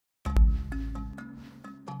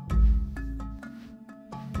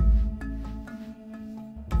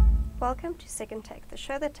Welcome to Second Take, the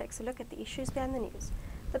show that takes a look at the issues behind the news.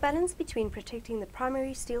 The balance between protecting the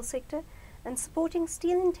primary steel sector and supporting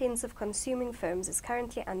steel-intensive consuming firms is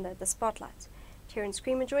currently under the spotlight. Terence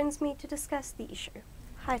joins me to discuss the issue.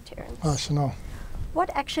 Hi, Terence. Hi, Chanel. What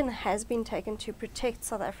action has been taken to protect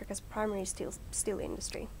South Africa's primary steel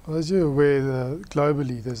industry? Well, as you're aware,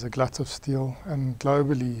 globally there's a glut of steel, and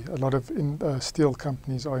globally a lot of steel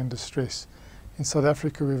companies are in distress. In South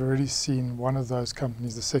Africa, we've already seen one of those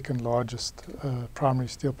companies, the second largest primary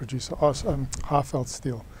steel producer, Highveld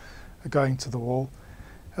Steel, going to the wall.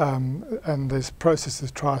 And there's processes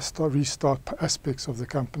to try to restart aspects of the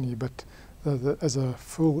company, but as a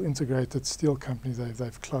full integrated steel company,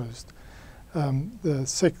 they've closed.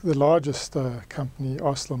 The largest company,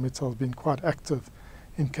 ArcelorMittal, has been quite active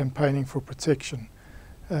in campaigning for protection,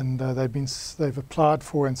 and they've applied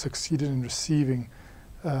for and succeeded in receiving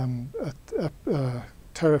a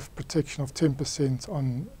tariff protection of 10%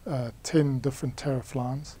 on 10 different tariff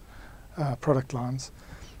lines, product lines,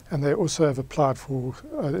 and they also have applied for,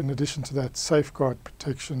 in addition to that, safeguard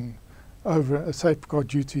protection safeguard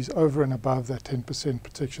duties over and above that 10%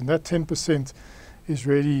 protection. That 10% is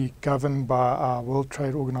really governed by our World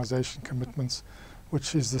Trade Organization commitments,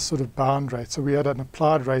 which is the sort of bound rate. So we had an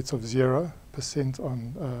applied rate of 0%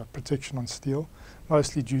 on protection on steel,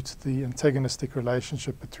 mostly due to the antagonistic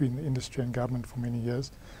relationship between the industry and government for many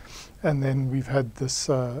years. And then we've had this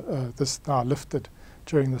now lifted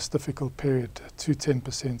during this difficult period to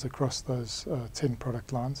 10% across those 10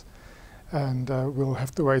 product lines. And we'll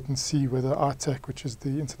have to wait and see whether ITAC, which is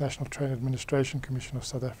the International Trade Administration Commission of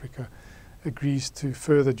South Africa, agrees to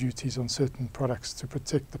further duties on certain products to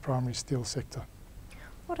protect the primary steel sector.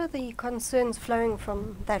 What are the concerns flowing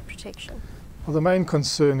from that protection? Well, the main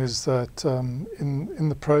concern is that in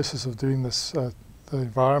the process of doing this, the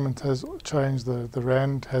environment has changed, the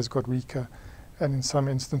rand has got weaker, and in some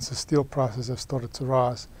instances steel prices have started to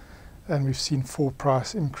rise. And we've seen 4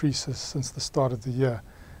 price increases since the start of the year,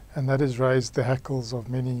 and that has raised the hackles of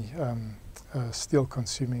many steel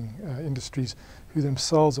consuming industries who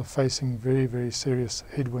themselves are facing very, very serious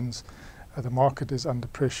headwinds. The market is under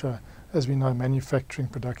pressure. As we know, manufacturing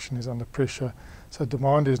production is under pressure, so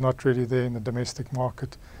demand is not really there in the domestic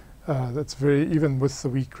market. Even with the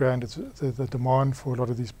weak rand, the demand for a lot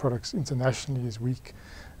of these products internationally is weak.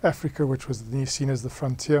 Africa, which was seen as the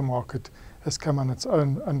frontier market, has come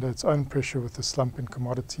under its own pressure with the slump in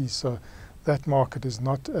commodities, so that market is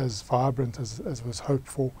not as vibrant as was hoped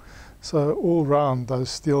for. So all round, those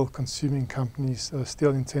steel consuming companies,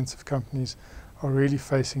 steel intensive companies, are really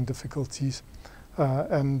facing difficulties.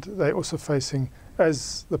 And they're also facing,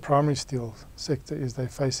 as the primary steel sector is, they're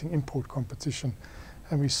facing import competition.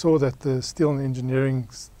 And we saw that the steel and engineering,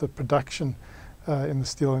 the production in the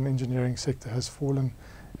steel and engineering sector has fallen.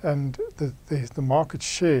 And the market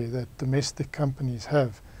share that domestic companies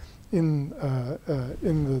have in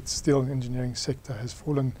the steel and engineering sector has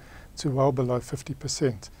fallen to well below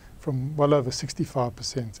 50%, from well over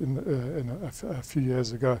 65% a few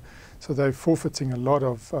years ago. So they're forfeiting a lot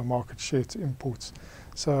of market share to imports.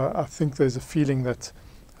 So I think there's a feeling that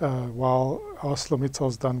while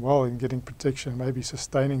ArcelorMittal's done well in getting protection, maybe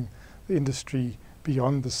sustaining the industry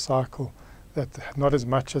beyond this cycle, that not as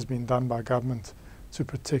much has been done by government to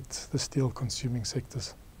protect the steel consuming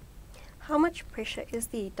sectors. How much pressure is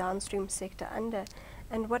the downstream sector under,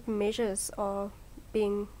 and what measures are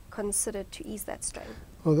being considered to ease that strain?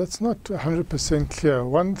 Well, that's not 100% clear.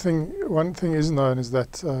 One thing is known is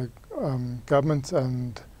that government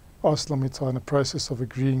and ArcelorMittal are in the process of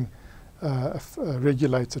agreeing a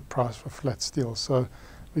regulated price for flat steel. So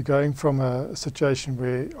we're going from a situation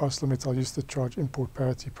where ArcelorMittal used to charge import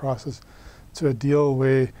parity prices to a deal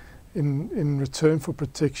where in return for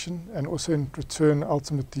protection, and also in return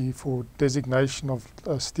ultimately for designation of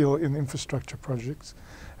steel in infrastructure projects.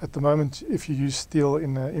 At the moment, if you use steel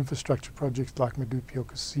in infrastructure projects like Medupi or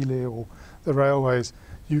Kusile or the railways,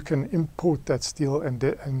 you can import that steel and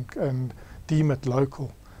deem it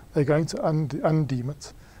local. They're going to undeem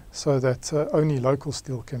it so that only local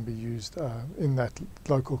steel can be used in that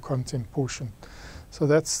local content portion. So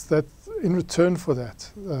that's in return for that,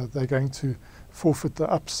 they're going to forfeit the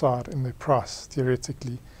upside in their price,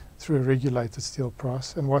 theoretically, through a regulated steel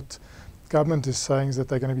price. And what government is saying is that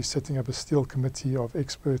they're going to be setting up a steel committee of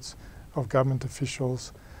experts, of government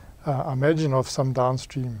officials, I imagine of some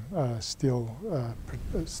downstream steel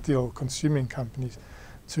consuming companies,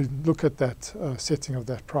 to look at that setting of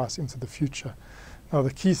that price into the future. Now,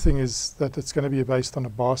 the key thing is that it's going to be based on a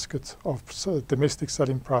basket of domestic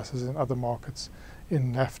selling prices in other markets,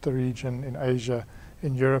 in NAFTA region, in Asia,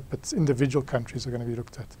 in Europe, but individual countries are going to be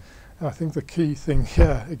looked at. And I think the key thing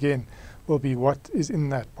here, again, will be what is in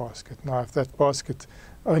that basket. Now, if that basket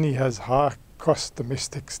only has high-cost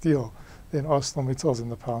domestic steel, then ArcelorMittal's in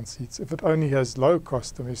the pound seats. If it only has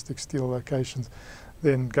low-cost domestic steel locations,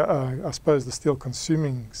 then I suppose the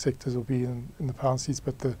steel-consuming sectors will be in the pound seats,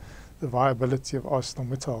 but the viability of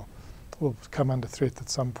ArcelorMittal will come under threat at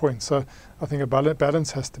some point. So I think a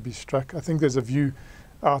balance has to be struck. I think there's a view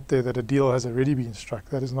out there that a deal has already been struck.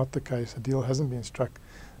 That is not the case. A deal hasn't been struck.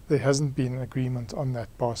 There hasn't been an agreement on that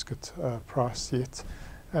basket price yet,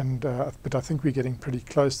 but I think we're getting pretty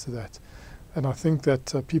close to that. And I think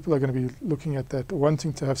that people are going to be looking at that,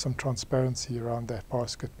 wanting to have some transparency around that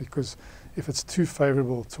basket, because if it's too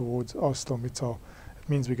favourable towards ArcelorMittal, it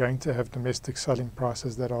means we're going to have domestic selling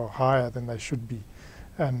prices that are higher than they should be,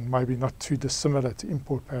 and maybe not too dissimilar to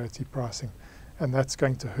import parity pricing. And that's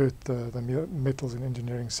going to hurt the metals and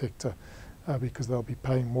engineering sector because they'll be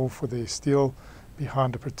paying more for their steel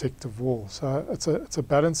behind a protective wall. So it's a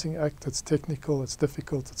balancing act. It's technical, it's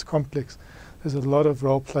difficult, it's complex. There's a lot of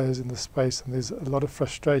role players in the space, and there's a lot of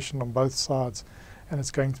frustration on both sides, and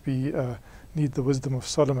it's going to be need the wisdom of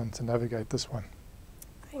Solomon to navigate this one.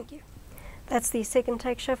 Thank you. That's the Second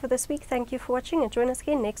Take show for this week. Thank you for watching, and join us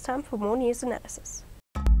again next time for more news analysis.